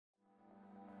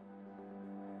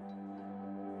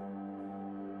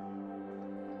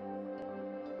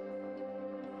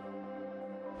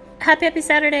Happy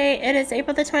Saturday. It is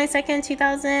April the 22nd,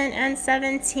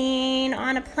 2017,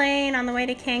 on a plane on the way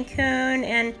to Cancun,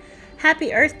 and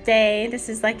happy Earth Day. This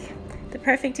is like the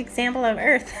perfect example of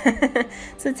Earth.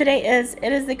 So today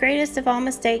it is the greatest of all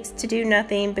mistakes to do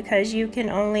nothing, because you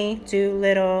can only do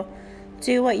little.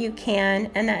 Do what you can,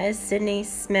 and that is Sydney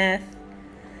Smith.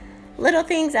 Little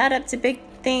things add up to big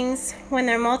things when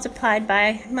they're multiplied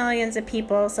by millions of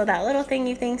people. So that little thing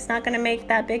you think is not going to make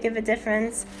that big of a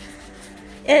difference,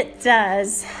 it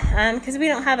does, because we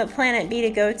don't have a planet B to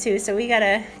go to, so we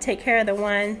gotta take care of the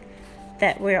one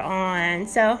that we're on.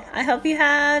 So I hope you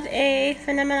have a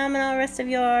phenomenal rest of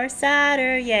your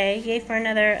Saturday. Yay for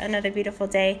another beautiful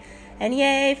day, and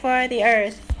yay for the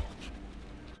Earth.